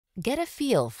Get a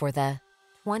feel for the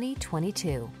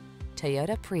 2022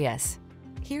 Toyota Prius.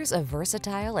 Here's a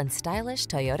versatile and stylish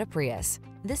Toyota Prius.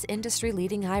 This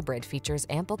industry-leading hybrid features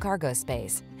ample cargo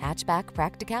space, hatchback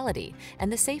practicality, and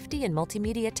the safety and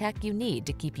multimedia tech you need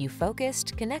to keep you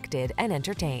focused, connected, and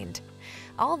entertained.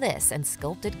 All this and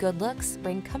sculpted good looks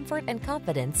bring comfort and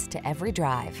confidence to every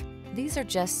drive. These are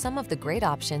just some of the great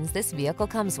options this vehicle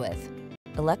comes with: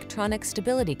 electronic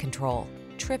stability control,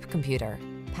 trip computer,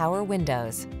 power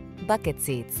windows, bucket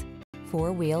seats,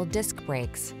 four-wheel disc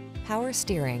brakes, power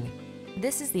steering.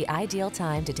 This is the ideal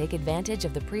time to take advantage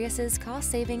of the Prius's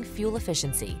cost-saving fuel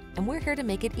efficiency, and we're here to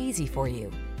make it easy for you.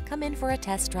 Come in for a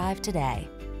test drive today.